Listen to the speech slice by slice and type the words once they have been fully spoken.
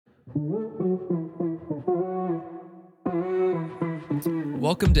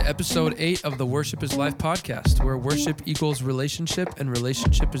Welcome to episode 8 of the Worship is Life podcast, where worship equals relationship and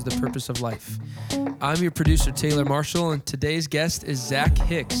relationship is the purpose of life. I'm your producer, Taylor Marshall, and today's guest is Zac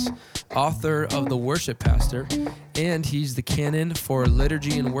Hicks, author of The Worship Pastor, and he's the canon for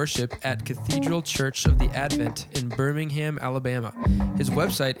liturgy and worship at Cathedral Church of the Advent in Birmingham, Alabama. His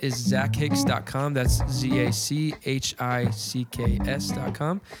website is zachhicks.com. That's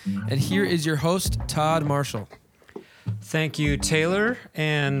ZACHICKS.com. And here is your host, Todd Marshall. Thank you, Taylor,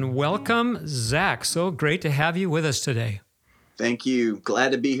 and welcome, Zac. So great to have you with us today. Thank you.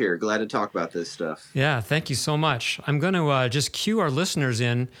 Glad to be here. Glad to talk about this stuff. Yeah, thank you so much. I'm going to just cue our listeners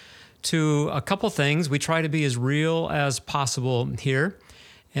in to a couple things. We try to be as real as possible here.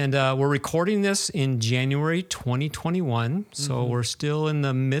 And we're recording this in January 2021, so we're still in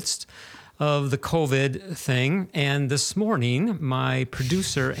the midst of the COVID thing. And this morning, my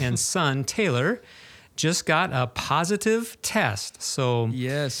producer and son, Taylor, just got a positive test. So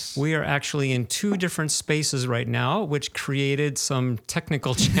yes, we are actually in two different spaces right now, which created some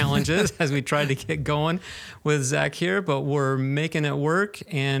technical challenges as we tried to get going with Zac here, but we're making it work.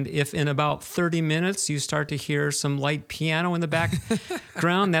 And if in about 30 minutes you start to hear some light piano in the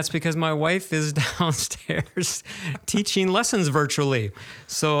background, that's because my wife is downstairs teaching lessons virtually.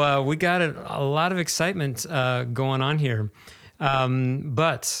 So we got a lot of excitement going on here.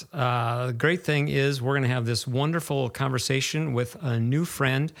 But the great thing is we're going to have this wonderful conversation with a new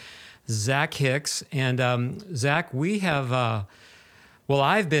friend, Zac Hicks. And Zac, we have,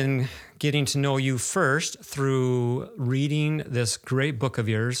 I've been getting to know you first through reading this great book of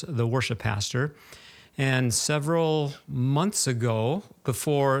yours, The Worship Pastor. And several months ago,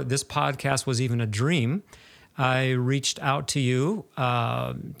 before this podcast was even a dream, I reached out to you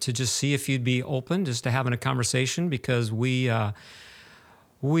to just see if you'd be open just to having a conversation, because we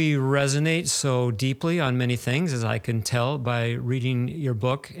resonate so deeply on many things, as I can tell by reading your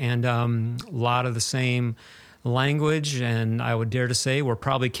book, and a lot of the same language, and I would dare to say we're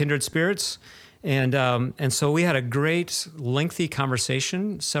probably kindred spirits. And so we had a great lengthy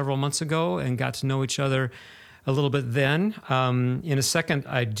conversation several months ago and got to know each other a little bit then. In a second,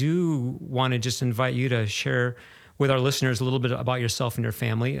 I do want to just invite you to share with our listeners a little bit about yourself and your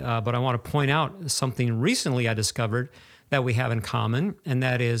family. But I want to point out something recently I discovered that we have in common, and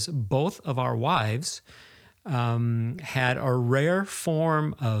that is both of our wives had a rare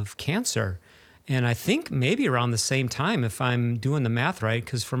form of cancer. And I think maybe around the same time, if I'm doing the math right,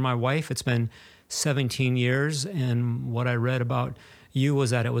 because for my wife, it's been 17 years. And what I read about you was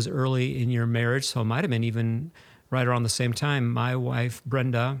that it was early in your marriage, so it might have been even right around the same time. My wife,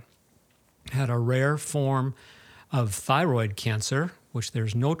 Brenda, had a rare form of thyroid cancer, which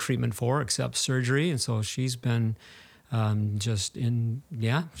there's no treatment for except surgery, and so she's been they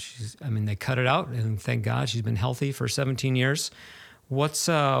cut it out, and thank God she's been healthy for 17 years. What's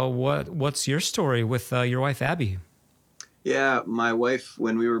your story with your wife, Abby? Yeah, my wife,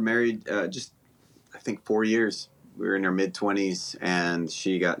 when we were married, I think 4 years. We were in our mid-20s, and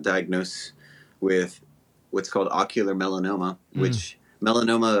she got diagnosed with what's called ocular melanoma, which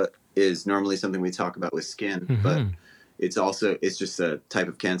melanoma is normally something we talk about with skin, but it's just a type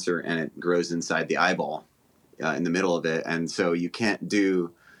of cancer, and it grows inside the eyeball, in the middle of it. And so you can't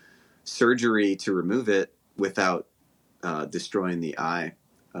do surgery to remove it without destroying the eye.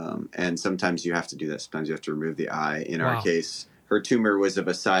 And sometimes you have to do that. Sometimes you have to remove the eye. In our case, her tumor was of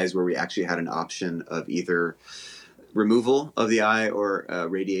a size where we actually had an option of either removal of the eye or a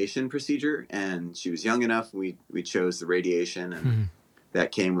radiation procedure, and she was young enough. We chose the radiation, and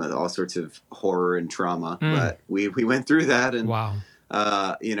that came with all sorts of horror and trauma. But we went through that, and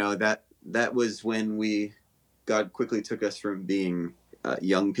that was when God quickly took us from being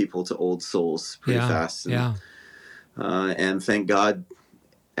young people to old souls pretty fast. And thank God,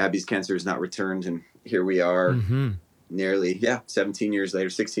 Abby's cancer has not returned, and here we are. Nearly 17 years later,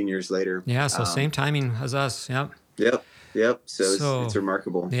 16 years later. Yeah, so same timing as us. Yep. So it's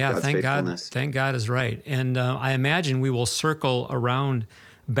remarkable. Yeah, God's thank faithfulness. God. Thank God is right. And I imagine we will circle around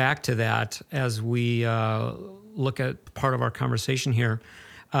back to that as we look at part of our conversation here.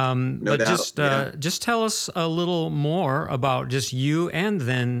 No doubt. Just tell us a little more about just you, and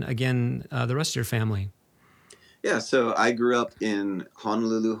then again the rest of your family. Yeah, so I grew up in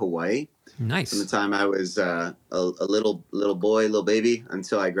Honolulu, Hawaii. Nice. From the time I was a little boy, little baby,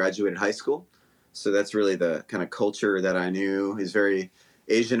 until I graduated high school. So that's really the kind of culture that I knew, is very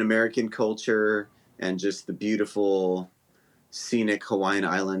Asian American culture, and just the beautiful, scenic Hawaiian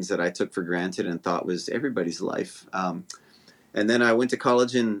islands that I took for granted and thought was everybody's life. And then I went to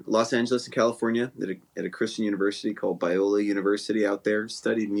college in Los Angeles, in California, at a Christian university called Biola University out there,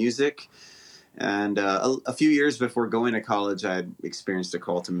 studied music. And a few years before going to college, I had experienced a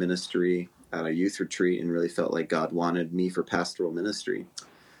call to ministry at a youth retreat and really felt like God wanted me for pastoral ministry.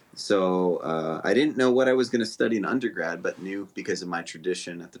 So I didn't know what I was going to study in undergrad, but knew because of my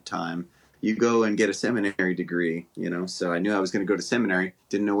tradition at the time, you go and get a seminary degree, So I knew I was going to go to seminary.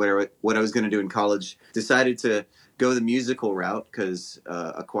 Didn't know what I was going to do in college. Decided to go the musical route because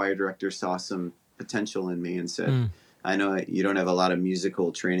a choir director saw some potential in me and said, I know you don't have a lot of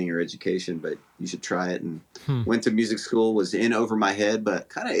musical training or education, but you should try it. And went to music school, was in over my head, but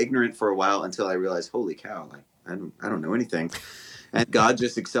kind of ignorant for a while until I realized, holy cow, like I don't know anything. And God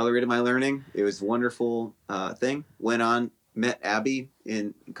just accelerated my learning. It was a wonderful thing. Went on, met Abby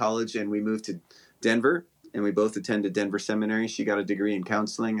in college, and we moved to Denver, and we both attended Denver Seminary. She got a degree in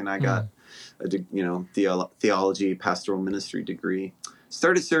counseling, and I got a theology, pastoral ministry degree.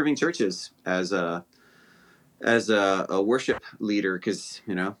 Started serving churches as a worship leader because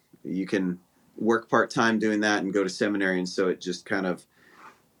you can work part-time doing that and go to seminary, and so it just kind of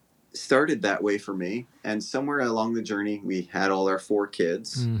started that way for me. And somewhere along the journey, we had all our 4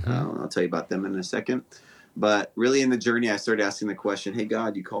 kids. I'll tell you about them in a second. But really in the journey, I started asking the question, hey,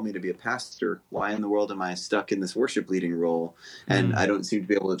 God, you called me to be a pastor. Why in the world am I stuck in this worship leading role? And I don't seem to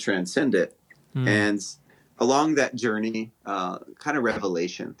be able to transcend it. And along that journey, kind of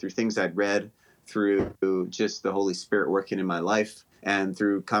revelation through things I'd read, through just the Holy Spirit working in my life, and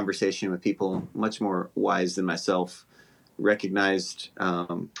through conversation with people much more wise than myself, recognized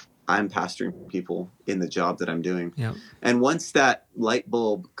I'm pastoring people in the job that I'm doing. Yeah. And once that light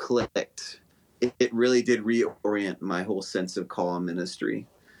bulb clicked, it really did reorient my whole sense of call and ministry.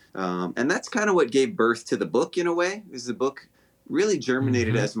 And that's kind of what gave birth to the book in a way, is the book really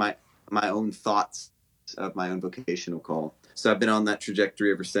germinated as my own thoughts of my own vocational call. So I've been on that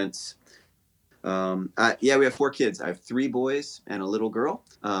trajectory ever since. We have 4 kids. I have 3 boys and a little girl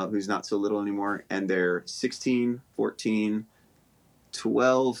who's not so little anymore. And they're 16, 14,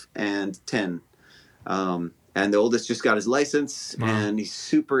 12 and 10. And the oldest just got his license. Wow. And he's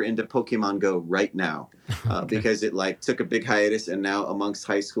super into Pokemon Go right now because it took a big hiatus, and now amongst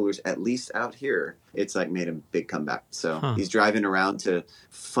high schoolers, at least out here, it's made a big comeback. So he's driving around to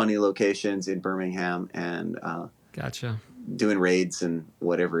funny locations in Birmingham and gotcha, doing raids and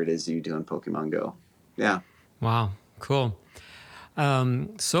whatever it is you do in Pokemon Go. Yeah. Wow. Cool.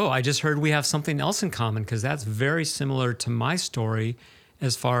 So I just heard we have something else in common, because that's very similar to my story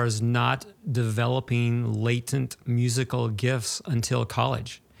as far as not developing latent musical gifts until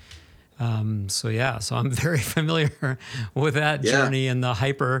college. So I'm very familiar with that journey and the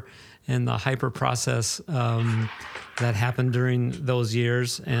hyper process that happened during those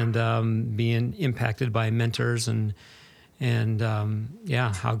years, and being impacted by mentors and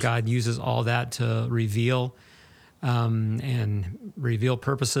how God uses all that to reveal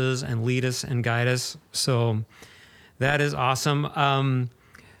purposes and lead us and guide us. So that is awesome.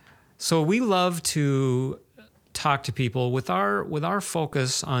 So we love to talk to people with our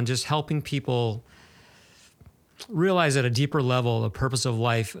focus on just helping people realize at a deeper level the purpose of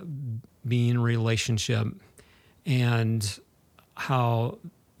life being relationship, and how,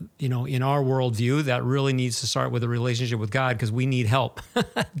 in our worldview, that really needs to start with a relationship with God, because we need help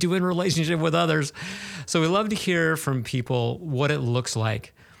doing relationship with others. So we love to hear from people what it looks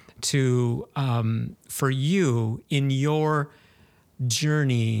like to for you in your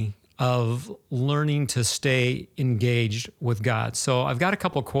journey of learning to stay engaged with God. So I've got a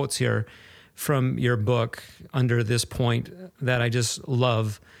couple of quotes here from your book under this point that I just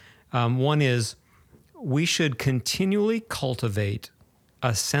love. One is, we should continually cultivate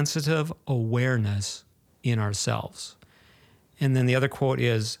a sensitive awareness in ourselves. And then the other quote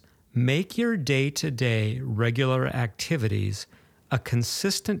is, make your day-to-day regular activities a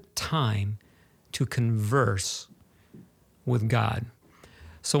consistent time to converse with God.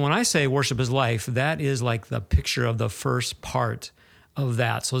 So when I say worship is life, that is like the picture of the first part of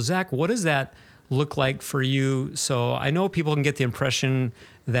that. So Zac, what does that look like for you? So I know people can get the impression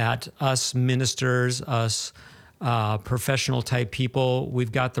that us ministers, us professional type people,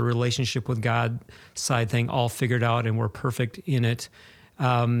 we've got the relationship with God side thing all figured out and we're perfect in it.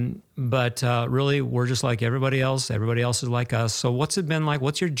 But really, we're just like everybody else. Everybody else is like us. So what's it been like?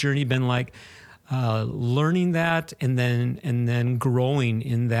 What's your journey been like? Learning that and then growing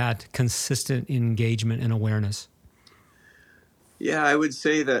in that consistent engagement and awareness. Yeah, I would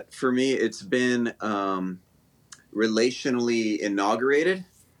say that for me, it's been relationally inaugurated,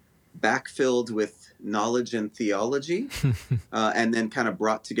 backfilled with knowledge and theology, and then kind of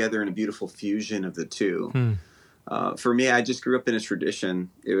brought together in a beautiful fusion of the two. For me, I just grew up in a tradition.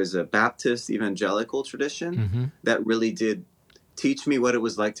 It was a Baptist evangelical tradition that really did teach me what it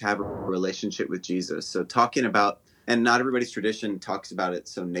was like to have a relationship with Jesus. So talking about, and not everybody's tradition talks about it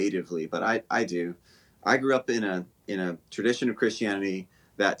so natively, but I do. I grew up in a tradition of Christianity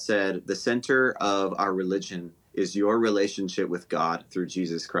that said the center of our religion is your relationship with God through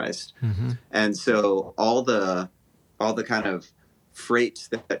Jesus Christ. And so all the kind of freight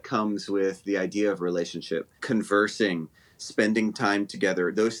that comes with the idea of relationship, conversing, spending time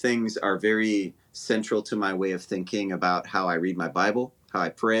together, those things are very central to my way of thinking about how I read my Bible, how I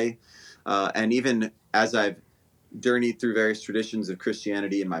pray. And even as I've journeyed through various traditions of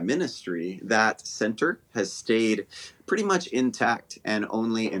Christianity in my ministry, that center has stayed pretty much intact and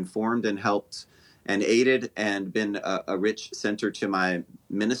only informed and helped and aided and been a rich center to my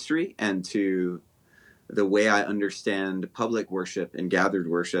ministry and to the way I understand public worship and gathered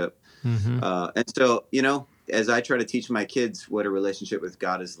worship. And so, as I try to teach my kids what a relationship with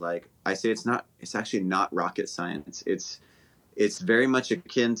God is like, I say it's actually not rocket science. It's very much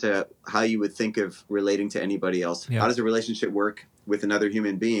akin to how you would think of relating to anybody else. Yeah. How does a relationship work with another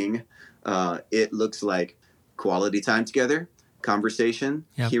human being? It looks like quality time together, conversation,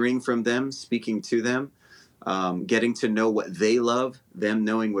 hearing from them, speaking to them, getting to know what they love, them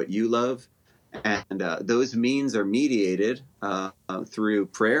knowing what you love. And those means are mediated through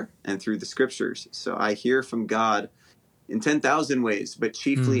prayer and through the scriptures. So I hear from God in 10,000 ways, but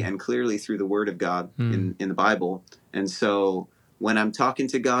chiefly and clearly through the word of God in the Bible. And so when I'm talking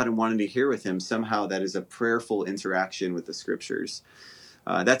to God and wanting to hear with him, somehow that is a prayerful interaction with the scriptures.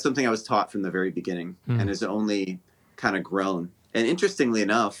 That's something I was taught from the very beginning and has only kind of grown. And interestingly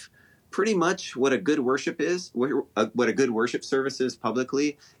enough, pretty much what a good worship is, what a good worship service is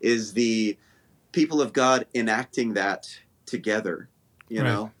publicly, is the people of God enacting that together,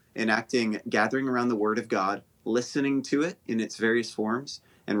 gathering around the word of God, listening to it in its various forms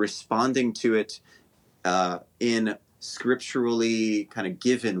and responding to it in scripturally kind of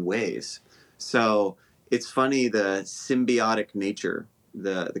given ways. So it's funny, the symbiotic nature,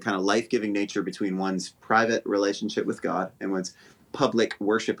 the kind of life-giving nature between one's private relationship with God and one's public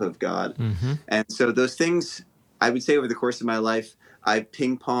worship of God. And so those things, I would say over the course of my life, I've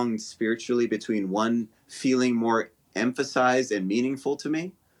ping-ponged spiritually between one feeling more emphasized and meaningful to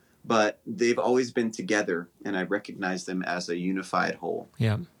me, but they've always been together, and I recognize them as a unified whole.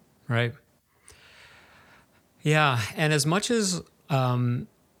 Yeah, right. Yeah, and as much as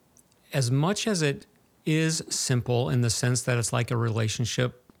it is simple in the sense that it's like a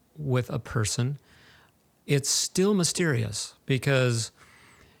relationship with a person, it's still mysterious because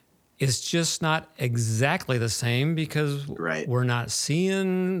it's just not exactly the same because we're not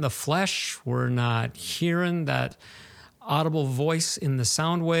seeing the flesh, we're not hearing that audible voice in the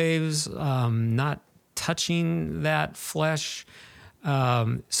sound waves, not touching that flesh.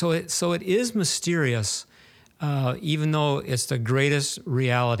 So it is mysterious, even though it's the greatest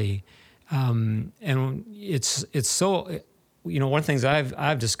reality. And it's so, one of the things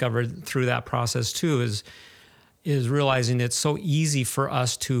I've discovered through that process too is realizing it's so easy for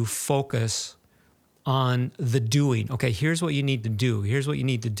us to focus on the doing. Okay, here's what you need to do. Here's what you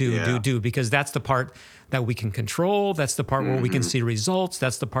need to do, because that's the part that we can control. That's the part where we can see results.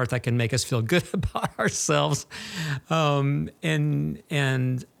 That's the part that can make us feel good about ourselves.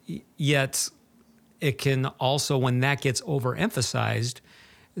 And yet it can also, when that gets overemphasized,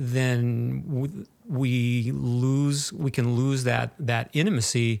 then we can lose that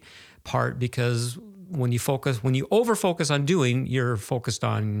intimacy part, because when you over-focus on doing, you're focused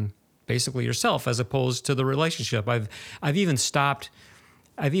on basically yourself as opposed to the relationship. I've even stopped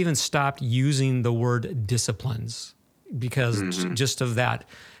using the word disciplines because just of that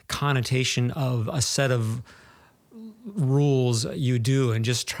connotation of a set of rules you do, and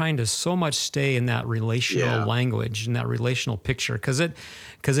just trying to so much stay in that relational language and that relational picture, because it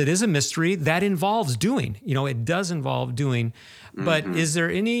is a mystery that involves doing. It does involve doing. But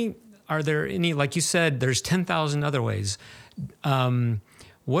are there any, like you said, there's 10,000 other ways.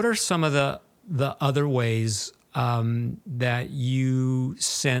 What are some of the other ways that you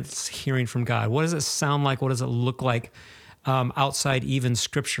sense hearing from God? What does it sound like? What does it look like outside even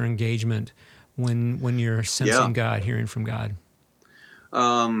scripture engagement when you're sensing God, hearing from God?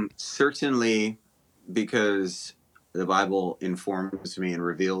 Certainly, because the Bible informs me and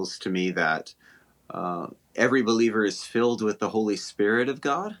reveals to me that every believer is filled with the Holy Spirit of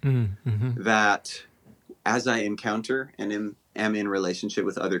God, that as I encounter and am in relationship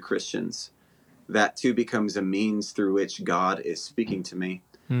with other Christians, that too becomes a means through which God is speaking to me.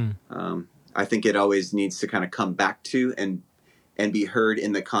 I think it always needs to kind of come back to and and be heard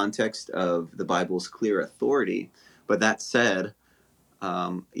in the context of the Bible's clear authority. But that said,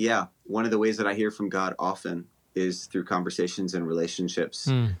 one of the ways that I hear from God often is through conversations and relationships,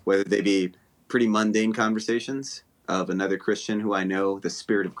 whether they be pretty mundane conversations of another Christian who I know the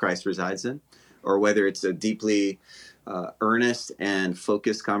Spirit of Christ resides in, or whether it's a deeply earnest and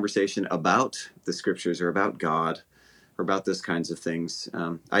focused conversation about the scriptures or about God or about those kinds of things.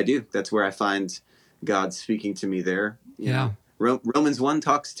 That's where I find God speaking to me there. You know, Romans 1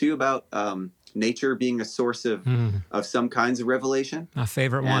 talks too about nature being a source of some kinds of revelation. My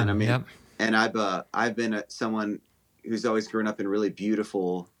favorite one. I mean, yep. And I've been someone who's always grown up in really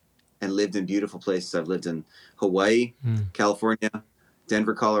beautiful and lived in beautiful places. I've lived in Hawaii, California,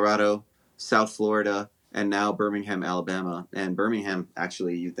 Denver, Colorado, South Florida, and now Birmingham, Alabama. And Birmingham,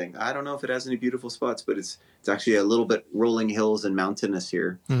 actually, you think, I don't know if it has any beautiful spots, but it's actually a little bit rolling hills and mountainous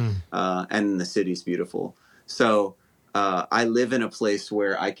here. And the city's beautiful. So I live in a place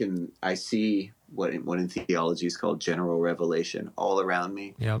where I see what in theology is called general revelation all around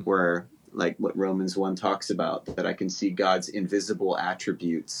me, where like what Romans 1 talks about, that I can see God's invisible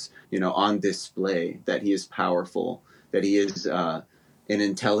attributes, on display, that he is powerful, that he is an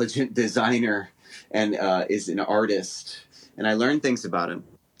intelligent designer and is an artist. And I learn things about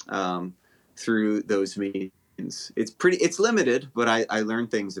him through those meetings. It's limited, but I learn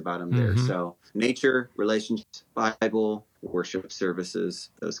things about him there. So nature, relationships, Bible, worship services,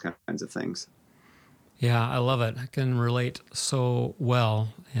 those kinds of things. Yeah, I love it. I can relate so well,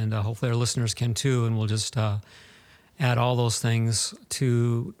 and hopefully our listeners can too, and we'll just add all those things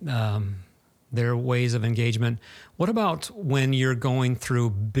to their ways of engagement. What about when you're going through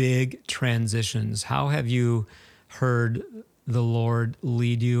big transitions? How have you heard the Lord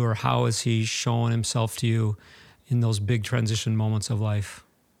lead you, or how has he shown himself to you in those big transition moments of life?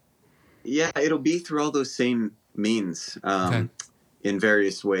 Yeah, it'll be through all those same means in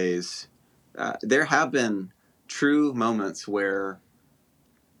various ways. There have been true moments where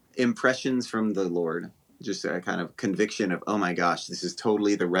impressions from the Lord, just a kind of conviction of, oh my gosh, this is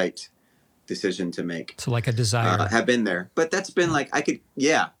totally the right decision to make. So like a desire. Have been there. But that's been like,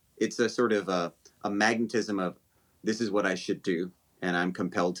 it's a sort of a magnetism of, this is what I should do, and I'm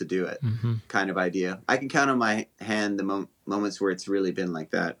compelled to do it kind of idea. I can count on my hand the moments where it's really been like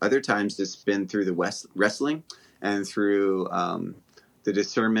that. Other times it's been through the wrestling and through the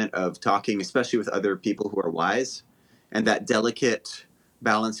discernment of talking, especially with other people who are wise, and that delicate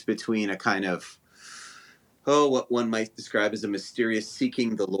balance between a kind of, what one might describe as a mysterious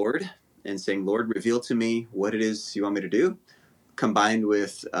seeking the Lord and saying, Lord, reveal to me what it is you want me to do, combined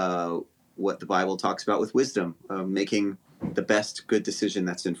with what the Bible talks about with wisdom, making the best good decision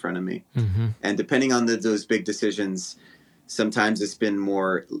that's in front of me. And depending on those big decisions, sometimes it's been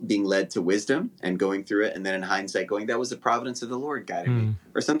more being led to wisdom and going through it, and then in hindsight going, that was the providence of the Lord guiding me.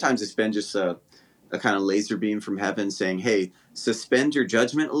 Or sometimes it's been just a kind of laser beam from heaven saying, hey, suspend your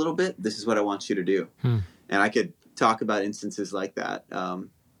judgment a little bit. This is what I want you to do. And I could talk about instances like that.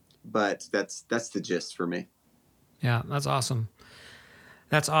 But that's the gist for me. Yeah, that's awesome.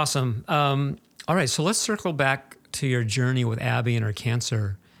 That's awesome. All right, so let's circle back to your journey with Abby and her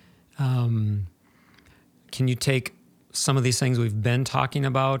cancer. Can you take some of these things we've been talking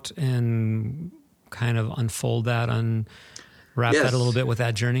about and kind of unfold that, unwrap that a little bit with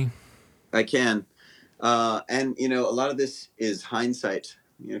that journey? I can. And, a lot of this is hindsight,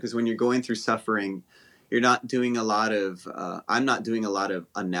 because when you're going through suffering, you're not doing a lot of, I'm not doing a lot of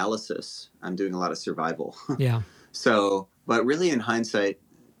analysis. I'm doing a lot of survival. Yeah. So, but really in hindsight,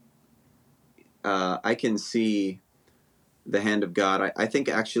 I can see the hand of God. I think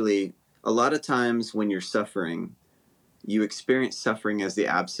actually a lot of times when you're suffering, you experience suffering as the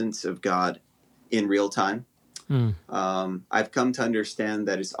absence of God in real time. I've come to understand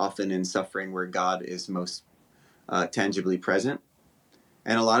that it's often in suffering where God is most tangibly present.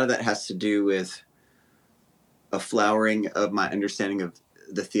 And a lot of that has to do with a flowering of my understanding of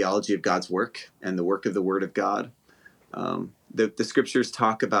the theology of God's work and the work of the Word of God. The scriptures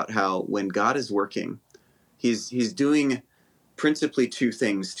talk about how when God is working, he's doing principally two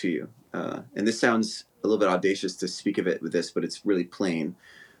things to you. And this sounds a little bit audacious to speak of it with this, but it's really plain.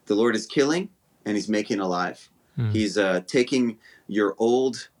 The Lord is killing and he's making alive. He's taking your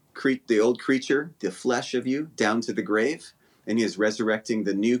the old creature, the flesh of you, down to the grave, and he is resurrecting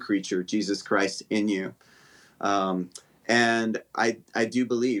the new creature, Jesus Christ, in you. And I do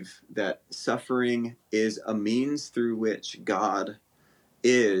believe that suffering is a means through which God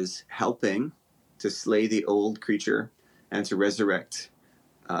is helping to slay the old creature and to resurrect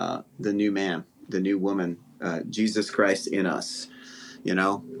the new man, the new woman, Jesus Christ in us,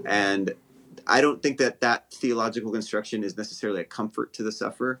 and I don't think that theological construction is necessarily a comfort to the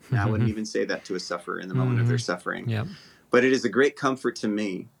sufferer. And I wouldn't even say that to a sufferer in the moment of their suffering. Yep. But it is a great comfort to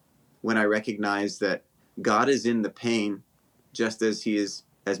me when I recognize that God is in the pain just as he is,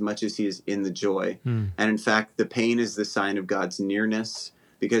 as much as he is in the joy. And in fact, the pain is the sign of God's nearness,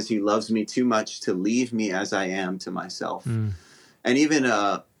 because he loves me too much to leave me as I am to myself. And even,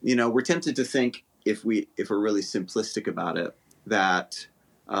 we're tempted to think, if we're really simplistic about it, that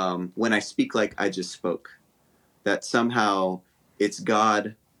when I speak like I just spoke, that somehow it's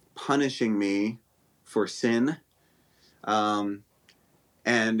God punishing me for sin.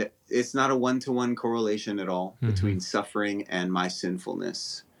 And it's not a one-to-one correlation at all between suffering and my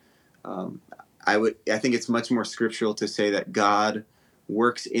sinfulness. I think it's much more scriptural to say that God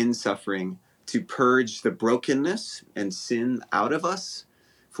works in suffering to purge the brokenness and sin out of us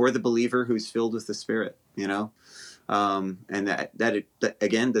for the believer who's filled with the Spirit, and that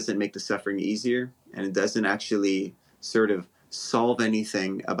again doesn't make the suffering easier, and it doesn't actually sort of solve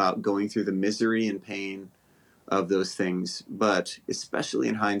anything about going through the misery and pain of those things. But especially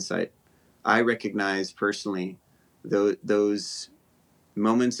in hindsight, I recognize personally those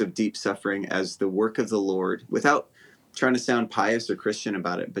moments of deep suffering as the work of the Lord, without trying to sound pious or Christian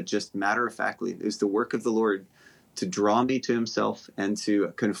about it, but just matter-of-factly, it was the work of the Lord to draw me to himself and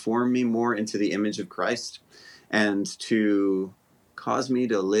to conform me more into the image of Christ, and to cause me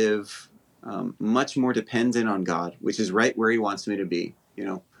to live much more dependent on God, which is right where he wants me to be.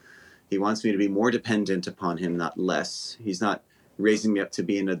 He wants me to be more dependent upon him, not less. He's not raising me up to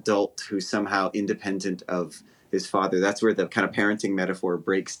be an adult who's somehow independent of his father. That's where the kind of parenting metaphor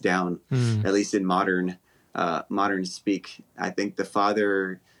breaks down, at least in modern speak. I think the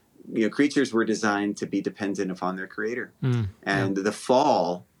father, creatures were designed to be dependent upon their creator. And the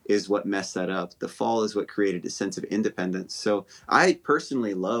fall is what messed that up. The fall is what created a sense of independence. So I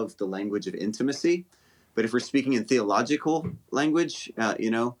personally love the language of intimacy, but if we're speaking in theological language,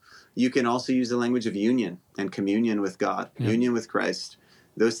 you can also use the language of union and communion with God, union with Christ.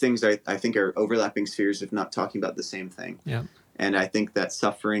 Those things I think are overlapping spheres, if not talking about the same thing. Yeah. And I think that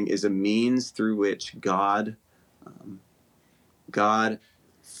suffering is a means through which God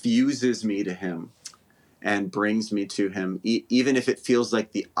fuses me to him and brings me to him, even if it feels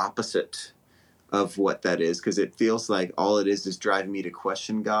like the opposite of what that is, because it feels like all it is driving me to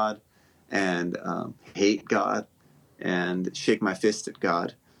question God and hate God and shake my fist at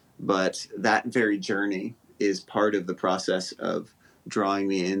God. But that very journey is part of the process of drawing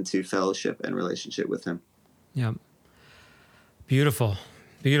me into fellowship and relationship with him. Yeah. Beautiful.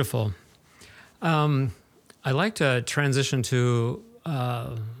 Beautiful. I'd like to transition to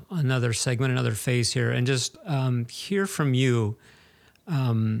another segment, another phase here, and just hear from you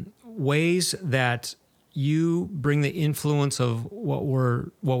ways that you bring the influence of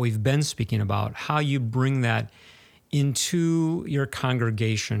what we've been speaking about, how you bring that into your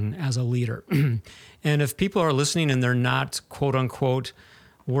congregation as a leader. And if people are listening and they're not quote unquote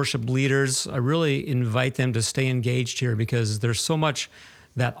worship leaders, I really invite them to stay engaged here, because there's so much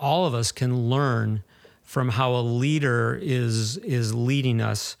that all of us can learn from how a leader is leading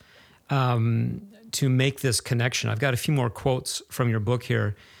us to make this connection. I've got a few more quotes from your book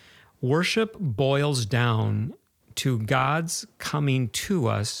here. Worship boils down to God's coming to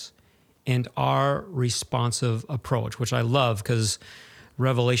us and our responsive approach, which I love, because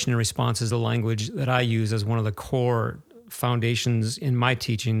revelation and response is the language that I use as one of the core foundations in my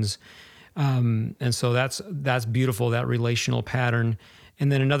teachings. And so that's beautiful, that relational pattern.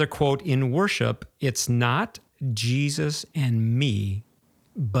 And then another quote in worship, it's not Jesus and me,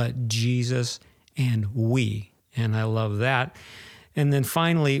 but Jesus and we. And I love that. And then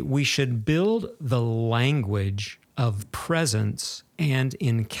finally, we should build the language of presence and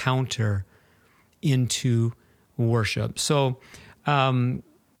encounter into worship. So can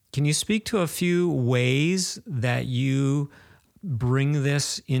you speak to a few ways that you bring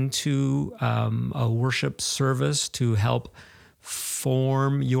this into a worship service to help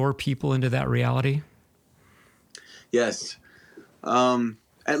form your people into that reality? Yes.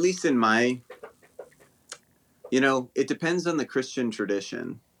 At least in my, it depends on the Christian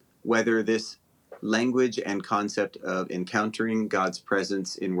tradition, whether this language and concept of encountering God's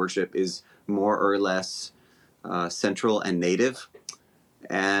presence in worship is more or less central and native.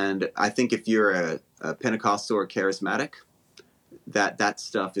 And I think if you're a Pentecostal or charismatic, that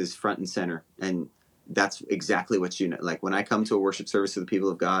stuff is front and center. And that's exactly what like when I come to a worship service of the people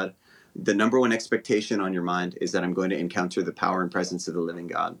of God, the number one expectation on your mind is that I'm going to encounter the power and presence of the living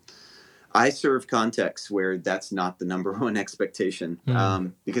God. I serve contexts where that's not the number one expectation,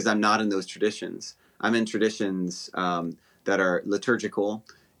 because I'm not in those traditions. I'm in traditions that are liturgical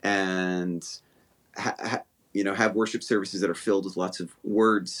and have worship services that are filled with lots of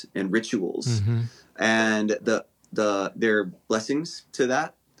words and rituals, and there are blessings to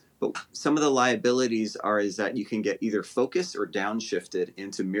that. But some of the liabilities is that you can get either focused or downshifted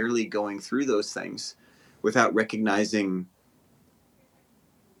into merely going through those things without recognizing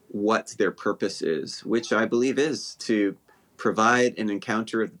what their purpose is, which I believe is to provide an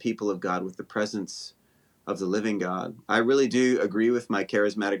encounter of the people of God with the presence of the living God. I really do agree with my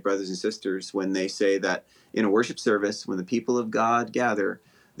charismatic brothers and sisters when they say that in a worship service, when the people of God gather,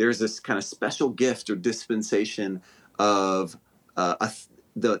 there's this kind of special gift or dispensation of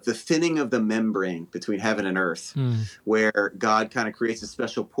the thinning of the membrane between heaven and earth, where God kind of creates a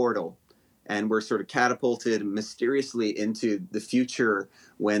special portal, and we're sort of catapulted mysteriously into the future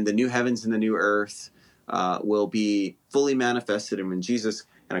when the new heavens and the new earth will be fully manifested, and when Jesus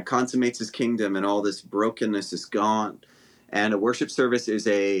kind of consummates his kingdom and all this brokenness is gone. And a worship service is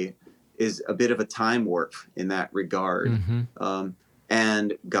a bit of a time warp in that regard.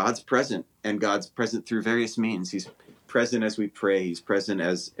 And God's present, and God's present through various means. He's present as we pray. He's present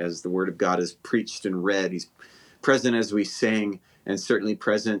as the word of God is preached and read. He's present as we sing, and certainly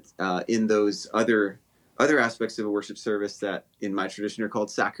present in those other aspects of a worship service that in my tradition are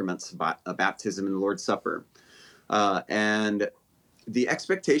called sacraments, a baptism and the Lord's Supper. And the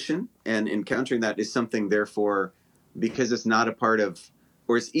expectation and encountering that is something, therefore, because it's not a part of,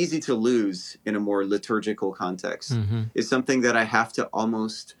 or it's easy to lose in a more liturgical context, is something that I have to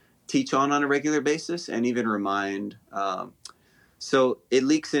almost teach on a regular basis and even remind. So it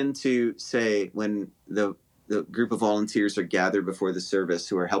leaks into, say, when the group of volunteers are gathered before the service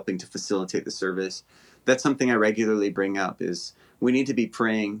who are helping to facilitate the service. That's something I regularly bring up, is we need to be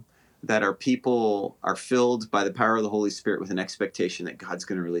praying that our people are filled by the power of the Holy Spirit with an expectation that God's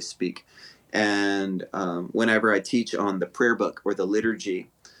going to really speak. And whenever I teach on the prayer book or the liturgy,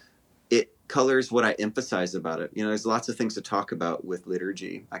 it colors what I emphasize about it. There's lots of things to talk about with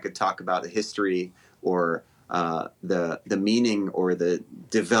liturgy. I could talk about the history or the meaning or the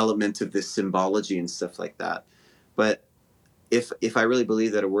development of this symbology and stuff like that. But if I really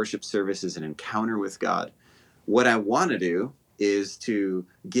believe that a worship service is an encounter with God, what I want to do is to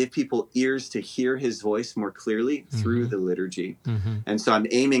give people ears to hear his voice more clearly through the liturgy. And so I'm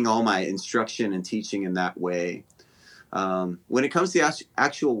aiming all my instruction and teaching in that way. When it comes to the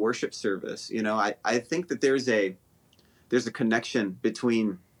actual worship service, I think that there's a connection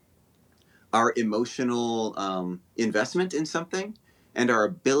between our emotional investment in something and our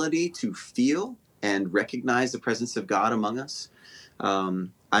ability to feel and recognize the presence of God among us.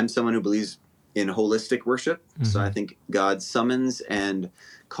 I'm someone who believes in holistic worship. So I think God summons and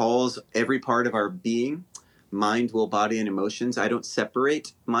calls every part of our being, mind, will, body, and emotions. I don't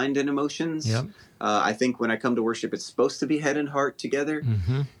separate mind and emotions. I think when I come to worship, it's supposed to be head and heart together.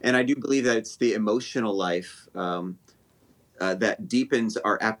 And I do believe that it's the emotional life that deepens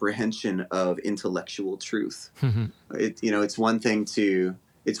our apprehension of intellectual truth. It's one thing to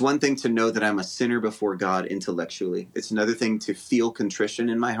know that I'm a sinner before God intellectually. It's another thing to feel contrition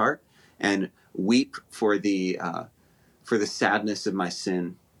in my heart and weep for the sadness of my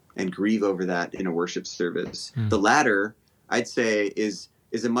sin and grieve over that in a worship service. The latter, I'd say, is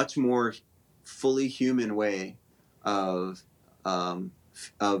a much more fully human way of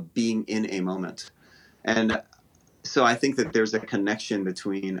being in a moment. And so I think that there's a connection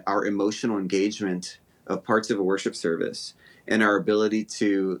between our emotional engagement of parts of a worship service and our ability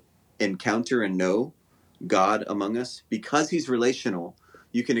to encounter and know God among us. Because he's relational,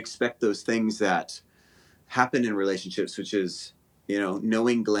 you can expect those things that happen in relationships, which is,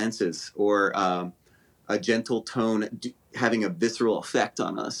 knowing glances or a gentle tone having a visceral effect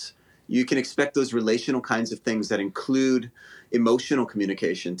on us. You can expect those relational kinds of things that include emotional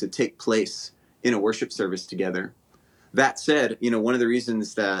communication to take place in a worship service together. That said, one of the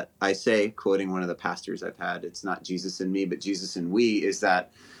reasons that I say, quoting one of the pastors I've had, it's not Jesus and me, but Jesus and we, is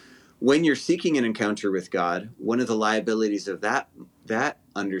that when you're seeking an encounter with God, one of the liabilities of that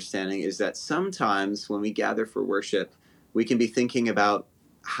understanding is that sometimes when we gather for worship, we can be thinking about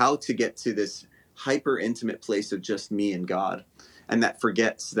how to get to this hyper intimate place of just me and God. And that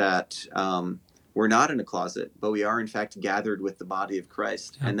forgets that we're not in a closet, but we are in fact gathered with the body of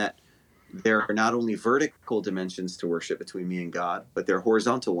Christ. And that there are not only vertical dimensions to worship between me and God, but there are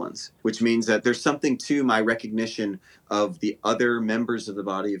horizontal ones, which means that there's something to my recognition of the other members of the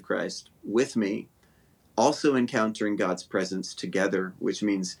body of Christ with me, also encountering God's presence together, which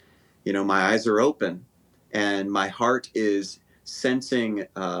means, my eyes are open and my heart is sensing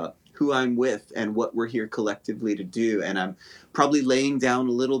who I'm with and what we're here collectively to do. And I'm probably laying down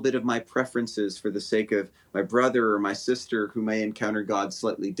a little bit of my preferences for the sake of my brother or my sister who may encounter God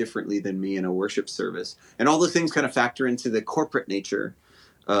slightly differently than me in a worship service. And all those things kind of factor into the corporate nature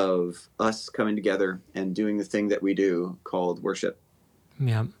of us coming together and doing the thing that we do called worship.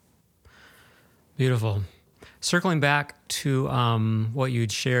 Yeah. Beautiful. Circling back to what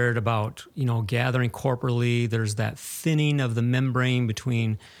you'd shared about, gathering corporately, there's that thinning of the membrane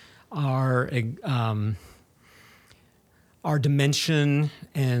between our dimension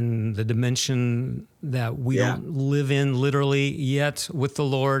and the dimension that we don't live in literally yet with the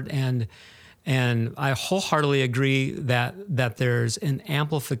Lord. And I wholeheartedly agree that there's an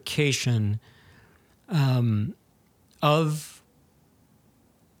amplification of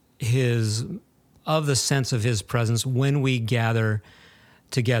the sense of his presence when we gather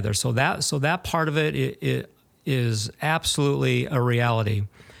together. So that part of it is absolutely a reality.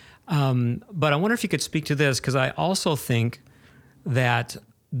 But I wonder if you could speak to this, because I also think that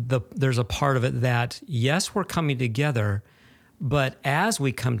there's a part of it that, yes, we're coming together, but as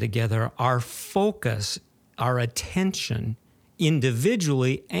we come together, our focus, our attention,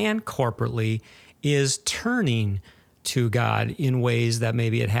 individually and corporately, is turning to God in ways that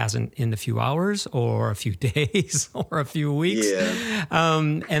maybe it hasn't in a few hours or a few days or a few weeks. Yeah.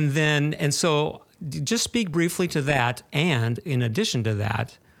 And so just speak briefly to that. And in addition to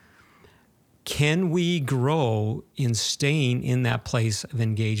that, can we grow in staying in that place of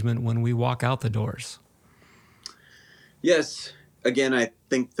engagement when we walk out the doors? Yes. Again, I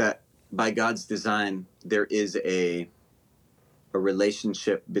think that by God's design, there is a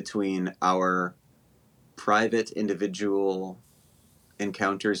relationship between our private individual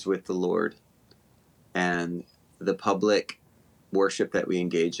encounters with the Lord and the public worship that we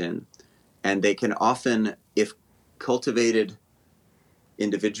engage in. And they can often, if cultivated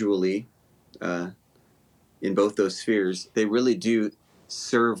individually, in both those spheres, they really do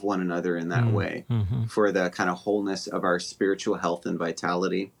serve one another in that way for the kind of wholeness of our spiritual health and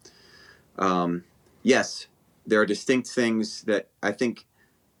vitality. Yes, there are distinct things that I think,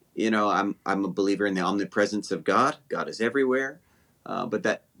 I'm a believer in the omnipresence of God. God is everywhere. But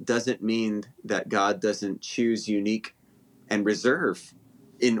that doesn't mean that God doesn't choose unique and reserve,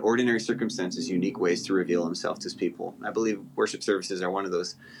 in ordinary circumstances, unique ways to reveal himself to his people. I believe worship services are one of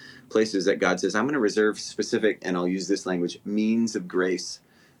those places that God says, I'm going to reserve specific, and I'll use this language, means of grace,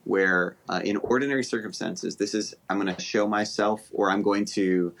 where in ordinary circumstances, I'm going to show myself, or I'm going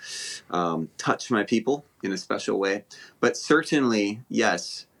to touch my people in a special way. But certainly,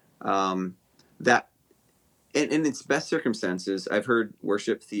 yes, that in its best circumstances, I've heard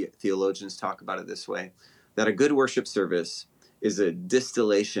worship theologians talk about it this way, that a good worship service is a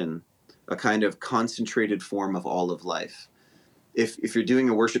distillation, a kind of concentrated form of all of life. If you're doing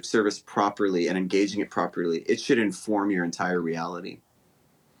a worship service properly and engaging it properly, it should inform your entire reality.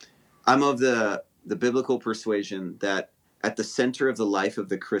 I'm of the biblical persuasion that at the center of the life of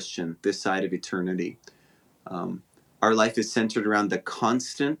the Christian, this side of eternity, our life is centered around the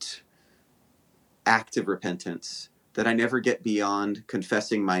constant act of repentance, that I never get beyond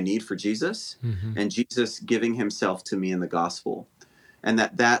confessing my need for Jesus and Jesus giving himself to me in the gospel. And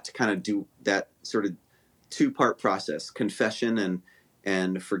that sort of two-part process, confession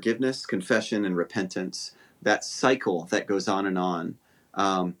and forgiveness, confession and repentance, that cycle that goes on and on,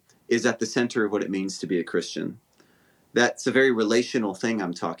 is at the center of what it means to be a Christian. That's a very relational thing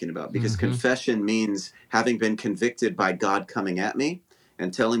I'm talking about, because confession means having been convicted by God coming at me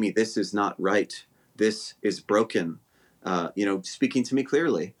and telling me this is not right, this is broken, speaking to me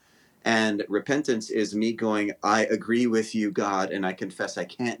clearly. And repentance is me going, I agree with you, God, and I confess I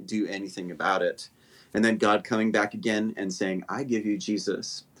can't do anything about it. And then God coming back again and saying, I give you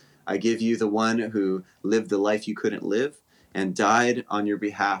Jesus. I give you the one who lived the life you couldn't live and died on your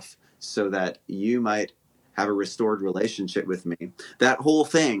behalf so that you might have a restored relationship with me. That whole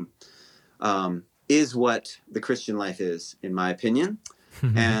thing is what the Christian life is, in my opinion.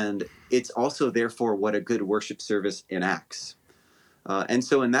 And it's also, therefore, what a good worship service enacts. And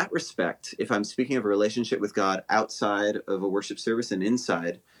so in that respect, if I'm speaking of a relationship with God outside of a worship service and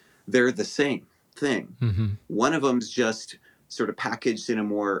inside, they're the same thing. One of them's just sort of packaged in a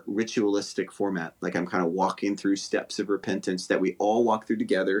more ritualistic format, like I'm kind of walking through steps of repentance that we all walk through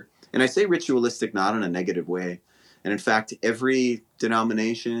together. And I say ritualistic not in a negative way. And in fact, every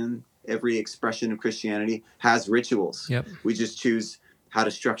denomination, every expression of Christianity has rituals. Yep. We just choose how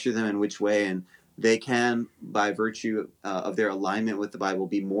to structure them in which way, and they can, by virtue of their alignment with the Bible,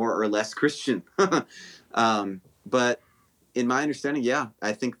 be more or less Christian. But in my understanding,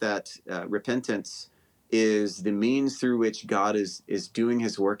 I think that repentance is the means through which God is doing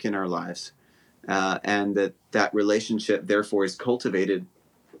his work in our lives. And that relationship, therefore, is cultivated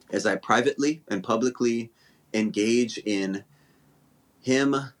as I privately and publicly engage in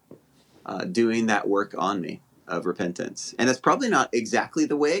him doing that work on me of repentance. And it's probably not exactly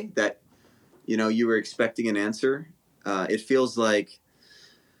the way that you were expecting an answer. It feels like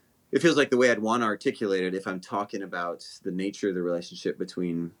the way I'd want to articulate it if I'm talking about the nature of the relationship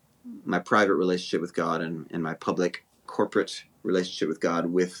between my private relationship with God and my public corporate relationship with God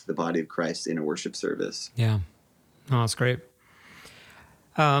with the body of Christ in a worship service. Yeah. Oh, that's great.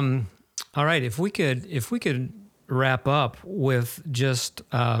 All right. If we could wrap up with just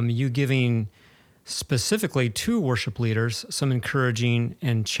you giving specifically to worship leaders some encouraging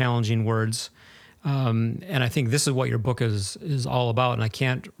and challenging words. And I think this is what your book is all about. And I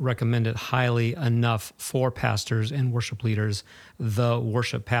can't recommend it highly enough for pastors and worship leaders, The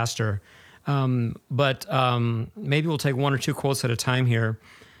Worship Pastor. But maybe we'll take one or two quotes at a time here.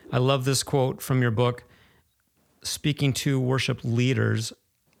 I love this quote from your book, speaking to worship leaders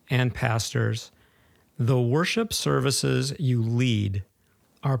and pastors. The worship services you lead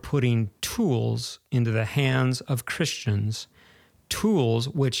are putting tools into the hands of Christians, tools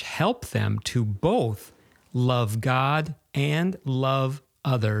which help them to both love God and love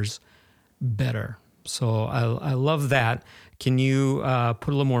others better. So I love that. Can you put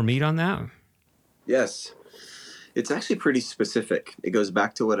a little more meat on that? Yes. It's actually pretty specific. It goes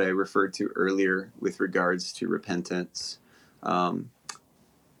back to what I referred to earlier with regards to repentance.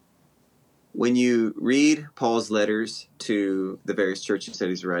 When you read Paul's letters to the various churches that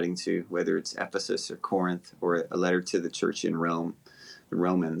he's writing to, whether it's Ephesus or Corinth or a letter to the church in Rome, the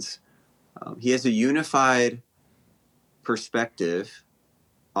Romans, he has a unified perspective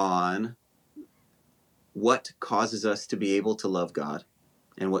on what causes us to be able to love God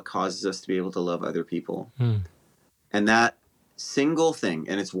and what causes us to be able to love other people. And that single thing,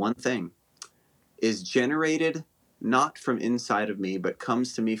 and it's one thing, is generated not from inside of me, but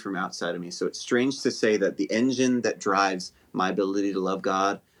comes to me from outside of me. So it's strange to say that the engine that drives my ability to love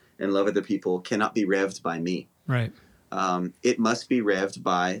God and love other people cannot be revved by me. Right. It must be revved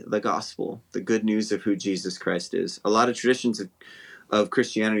by the gospel, the good news of who Jesus Christ is. A lot of traditions of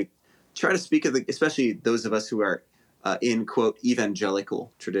Christianity try to speak of especially those of us who are in, quote,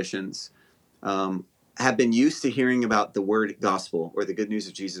 evangelical traditions, have been used to hearing about the word gospel or the good news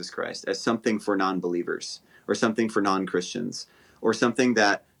of Jesus Christ as something for non-believers or something for non-Christians or something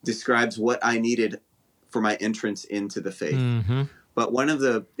that describes what I needed for my entrance into the faith. Mm-hmm. But one of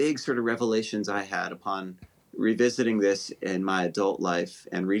the big sort of revelations I had upon revisiting this in my adult life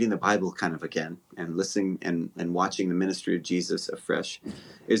and reading the Bible kind of again and listening and watching the ministry of Jesus afresh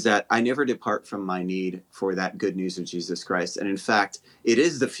is that I never depart from my need for that good news of Jesus Christ. And in fact, it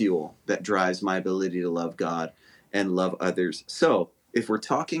is the fuel that drives my ability to love God and love others. So if we're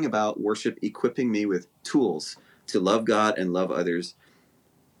talking about worship equipping me with tools to love God and love others,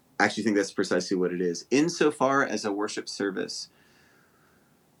 I actually think that's precisely what it is. Insofar as a worship service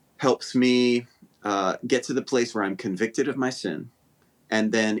helps me get to the place where I'm convicted of my sin,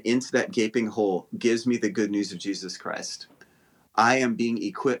 and then into that gaping hole gives me the good news of Jesus Christ, I am being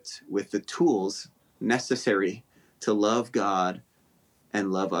equipped with the tools necessary to love God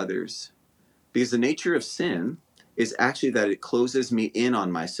and love others. Because the nature of sin is actually that it closes me in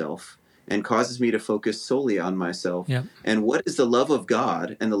on myself and causes me to focus solely on myself. Yep. And what is the love of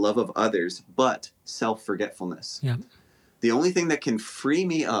God and the love of others but self-forgetfulness? Yep. The only thing that can free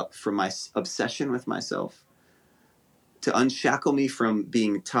me up from my obsession with myself, to unshackle me from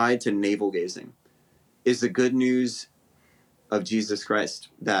being tied to navel gazing, is the good news of Jesus Christ,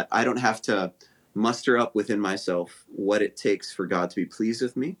 that I don't have to muster up within myself what it takes for God to be pleased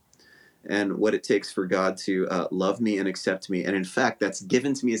with me and what it takes for God to love me and accept me. And in fact, that's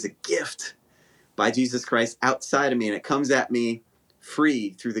given to me as a gift by Jesus Christ outside of me, and it comes at me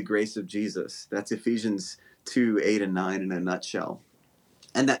free through the grace of Jesus. That's Ephesians 2:8-9 in a nutshell.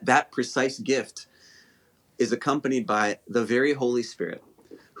 And that precise gift is accompanied by the very Holy Spirit,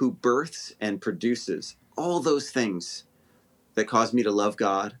 who births and produces all those things that cause me to love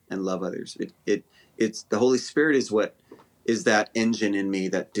God and love others. It's the Holy Spirit is that engine in me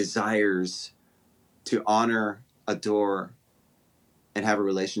that desires to honor, adore, and have a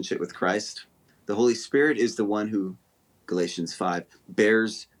relationship with Christ. The Holy Spirit is the one who, Galatians 5,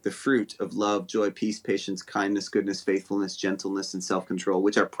 bears the fruit of love, joy, peace, patience, kindness, goodness, faithfulness, gentleness, and self-control,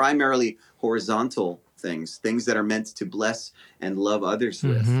 which are primarily horizontal things that are meant to bless and love others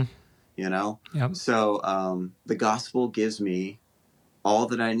with, Yep. So the gospel gives me all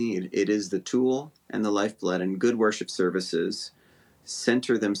that I need. It is the tool and the lifeblood, and good worship services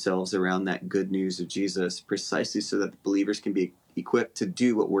center themselves around that good news of Jesus, precisely so that the believers can be equipped to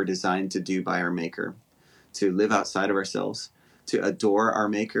do what we're designed to do by our Maker, to live outside of ourselves, to adore our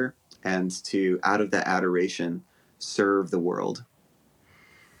Maker, and to, out of that adoration, serve the world.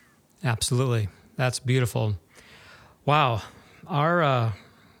 Absolutely. That's beautiful. Wow.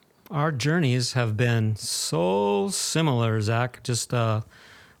 Our journeys have been so similar, Zach. Just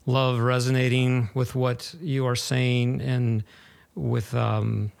love resonating with what you are saying and with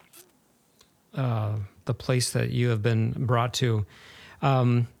the place that you have been brought to.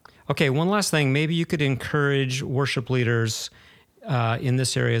 Okay, one last thing. Maybe you could encourage worship leaders in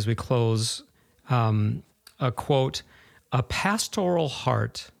this area as we close. A quote, "A pastoral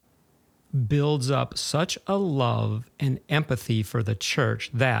heart builds up such a love and empathy for the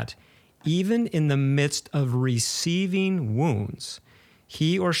church that even in the midst of receiving wounds,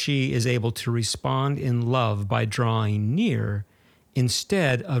 he or she is able to respond in love by drawing near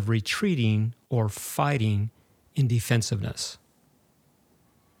instead of retreating or fighting in defensiveness."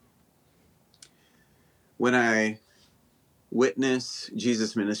 When I witness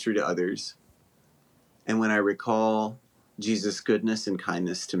Jesus' ministry to others, and when I recall Jesus' goodness and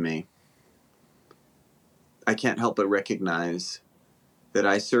kindness to me, I can't help but recognize that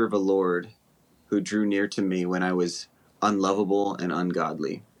I serve a Lord who drew near to me when I was unlovable and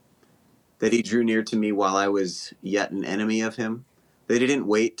ungodly, that he drew near to me while I was yet an enemy of him, that he didn't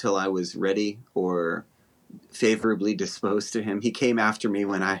wait till I was ready or favorably disposed to him. He came after me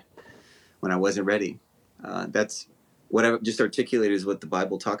when I wasn't ready. That's what I just articulated is what the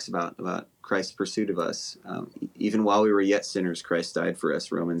Bible talks about Christ's pursuit of us. Even while we were yet sinners, Christ died for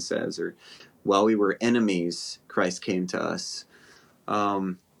us, Romans says, or while we were enemies, Christ came to us.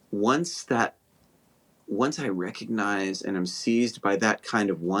 Once I recognize and am seized by that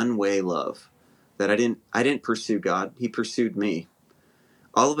kind of one-way love, that I didn't pursue God, he pursued me.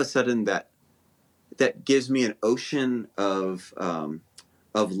 All of a sudden that gives me an ocean of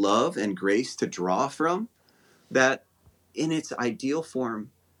love and grace to draw from, that in its ideal form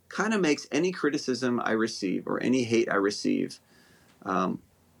kind of makes any criticism I receive or any hate I receive,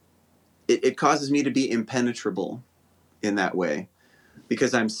 it causes me to be impenetrable in that way,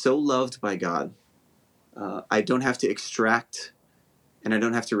 because I'm so loved by God. I don't have to extract and I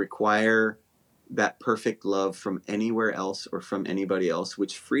don't have to require that perfect love from anywhere else or from anybody else,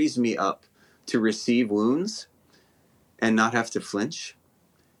 which frees me up to receive wounds and not have to flinch.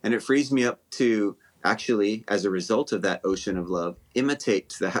 And it frees me up to actually, as a result of that ocean of love,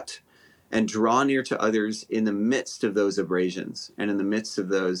 imitate that and draw near to others in the midst of those abrasions and in the midst of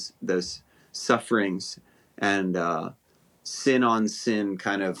those sufferings and sin on sin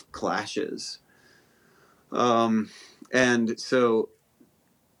kind of clashes. And so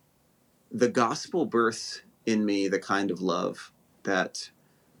the gospel births in me the kind of love that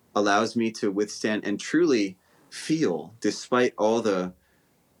allows me to withstand and truly feel, despite all the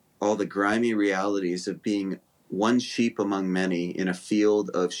grimy realities of being one sheep among many in a field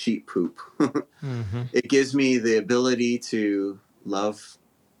of sheep poop. Mm-hmm. It gives me the ability to love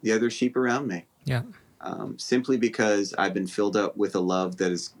the other sheep around me. Yeah. Simply because I've been filled up with a love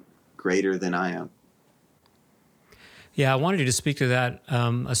that is greater than I am. Yeah, I wanted you to speak to that,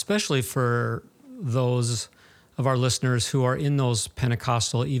 especially for those of our listeners who are in those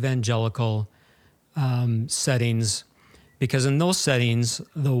Pentecostal evangelical settings, because in those settings,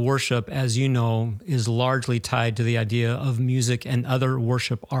 the worship, as you know, is largely tied to the idea of music and other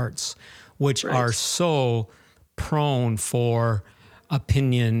worship arts, which Right. are so prone for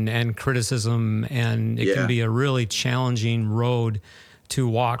opinion and criticism, and it can be a really challenging road to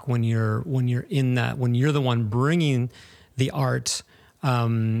walk when you're in that, when you're the one bringing the art,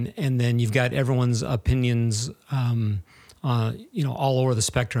 and then you've got everyone's opinions, all over the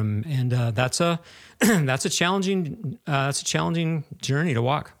spectrum, and that's a that's a challenging journey to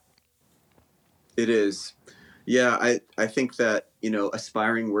walk. It is. Yeah, I think that,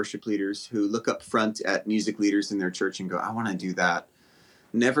 aspiring worship leaders who look up front at music leaders in their church and go, I want to do that,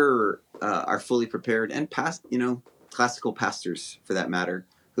 never are fully prepared. And classical pastors, for that matter,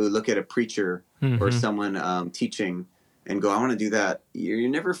 who look at a preacher Mm-hmm. or someone teaching and go, I want to do that. You're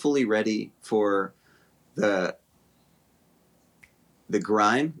never fully ready for the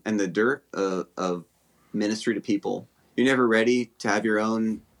grime and the dirt of ministry to people. You're never ready to have your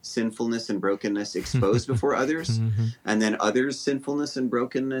own sinfulness and brokenness exposed before others, Mm-hmm. and then others' sinfulness and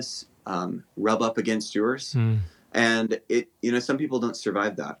brokenness rub up against yours. Mm. And some people don't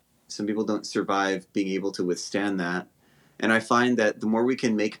survive that. Some people don't survive being able to withstand that. And I find that the more we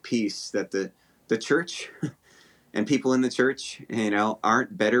can make peace, that the church and people in the church,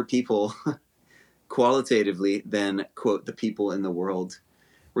 aren't better people qualitatively than, quote, the people in the world.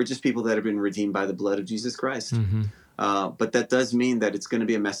 We're just people that have been redeemed by the blood of Jesus Christ. Mm-hmm. But that does mean that it's going to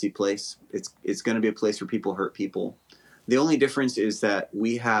be a messy place. It's going to be a place where people hurt people. The only difference is that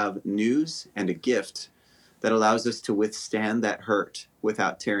we have news and a gift that allows us to withstand that hurt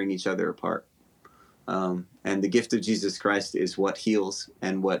without tearing each other apart. And the gift of Jesus Christ is what heals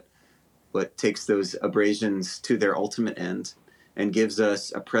and what takes those abrasions to their ultimate end and gives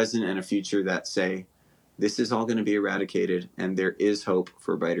us a present and a future that say, this is all going to be eradicated and there is hope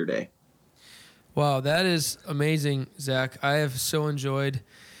for a brighter day. Wow, that is amazing, Zac. I have so enjoyed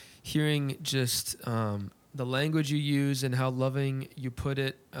hearing just the language you use and how loving you put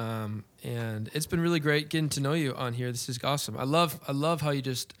it. And it's been really great getting to know you on here. This is awesome. I love how you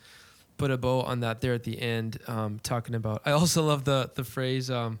just put a bow on that there at the end, talking about. I also love the phrase,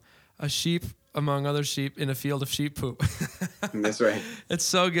 a sheep among other sheep in a field of sheep poop. That's right. It's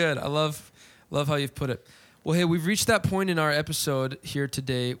so good. I love how you've put it. Well, hey, we've reached that point in our episode here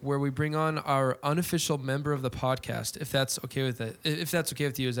today where we bring on our unofficial member of the podcast, if that's okay with it. If that's okay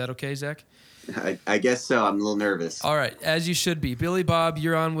with you, is that okay, Zac? I guess so. I'm a little nervous. All right, as you should be. Billy Bob,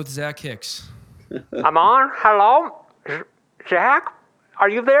 you're on with Zac Hicks. I'm on. Hello? Zac? Are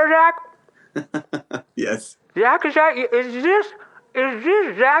you there, Zac? Yes. Zac, is this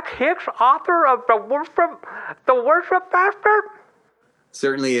Zac Hicks, author of the Worship Pastor?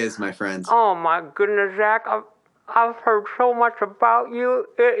 Certainly is, my friend. Oh my goodness, Zac, I've heard so much about you.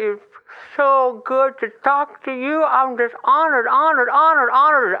 It is so good to talk to you. I'm just honored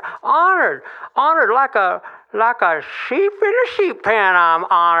like a sheep in a sheep pen. I'm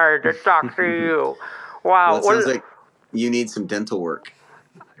honored to talk to you. Wow. Well, it sounds like you need some dental work.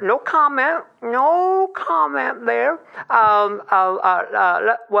 No comment there.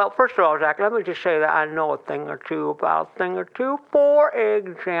 Well, first of all, Zac, let me just say that I know a thing or two. For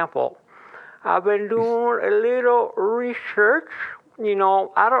example, I've been doing a little research.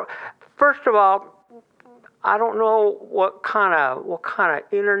 First of all, I don't know what kind of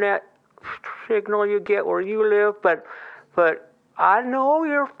internet signal you get where you live, but I know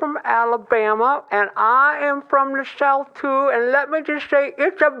you're from Alabama, and I am from the South, too, and let me just say,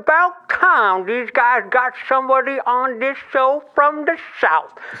 it's about time these guys got somebody on this show from the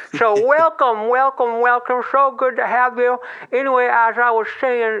South. So welcome. So good to have you. Anyway, as I was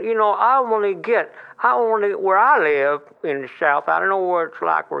saying, where I live in the South, I don't know what it's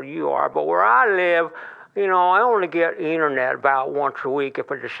like where you are, but where I live, I only get internet about once a week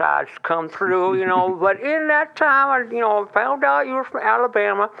if it decides to come through, But in that time, I found out you were from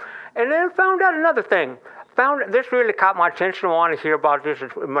Alabama, and then found out another thing. This really caught my attention. I want to hear about this.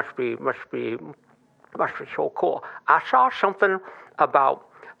 It must be so cool. I saw something about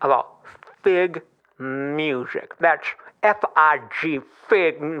fig music. That's F-I-G,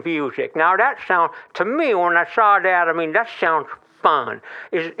 fig music. Now that sounds, to me, when I saw that, that sounds fun.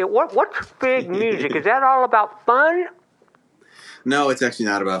 What's fig music? Is that all about fun? No, it's actually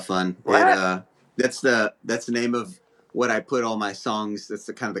not about fun. What? That's the name of what I put all my songs. That's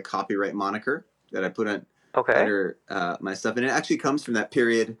the kind of the copyright moniker that I put on under my stuff, and it actually comes from that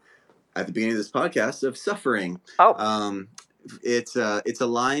period at the beginning of this podcast of suffering. Oh, it's a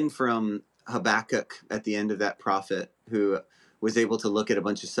line from Habakkuk at the end of that prophet who was able to look at a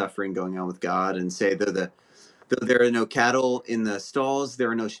bunch of suffering going on with God and say, though there are no cattle in the stalls,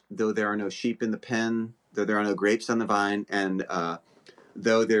 though there are no sheep in the pen, though there are no grapes on the vine, and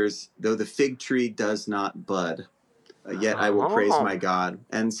though the fig tree does not bud, yet I will praise my God.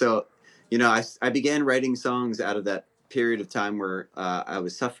 And so, I began writing songs out of that period of time where I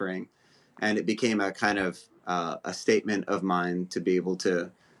was suffering, and it became a kind of a statement of mine to be able to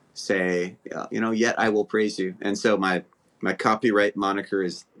say, yet I will praise you. And so my copyright moniker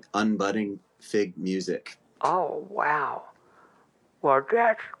is Unbudding Fig Music. Oh, wow. Well,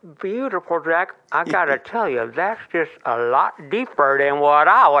 that's beautiful, Zac. I got to tell you, that's just a lot deeper than what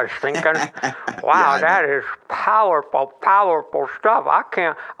I was thinking. Wow, that is powerful stuff.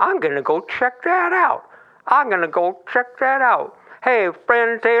 I'm going to go check that out. Hey,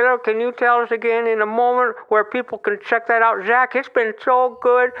 friend Taylor, can you tell us again in a moment where people can check that out? Zac, it's been so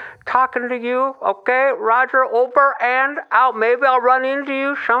good talking to you. Okay, Roger, over and out. Maybe I'll run into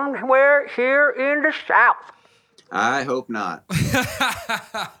you somewhere here in the South. I hope not.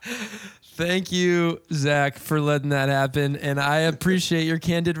 Thank you, Zac, for letting that happen. And I appreciate your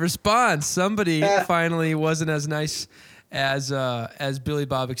candid response. Somebody finally wasn't as nice as Billy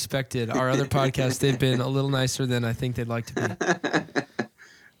Bob expected. Our other podcasts, they've been a little nicer than I think they'd like to be.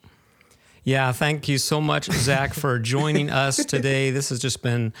 Yeah, thank you so much, Zac, for joining us today. This has just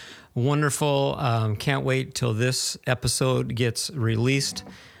been wonderful. Can't wait till this episode gets released.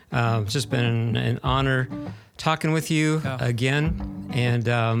 It's just been an honor talking with you again. And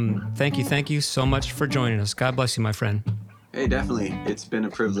thank you so much for joining us. God bless you, my friend. Hey, definitely. It's been a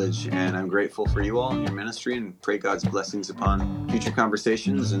privilege, and I'm grateful for you all and your ministry, and pray God's blessings upon future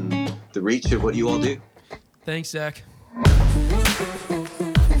conversations and the reach of what you all do. Thanks, Zac.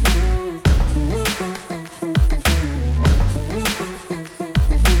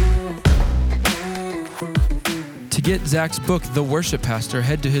 To get Zac's book, The Worship Pastor,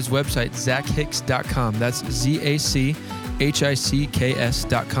 head to his website, ZachHicks.com. That's ZACHICKS.com.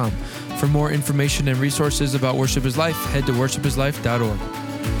 For more information and resources about Worship is Life, head to worship.islife.org.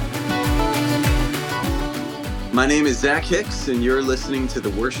 My name is Zac Hicks, and you're listening to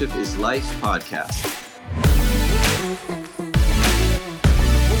the Worship is Life podcast.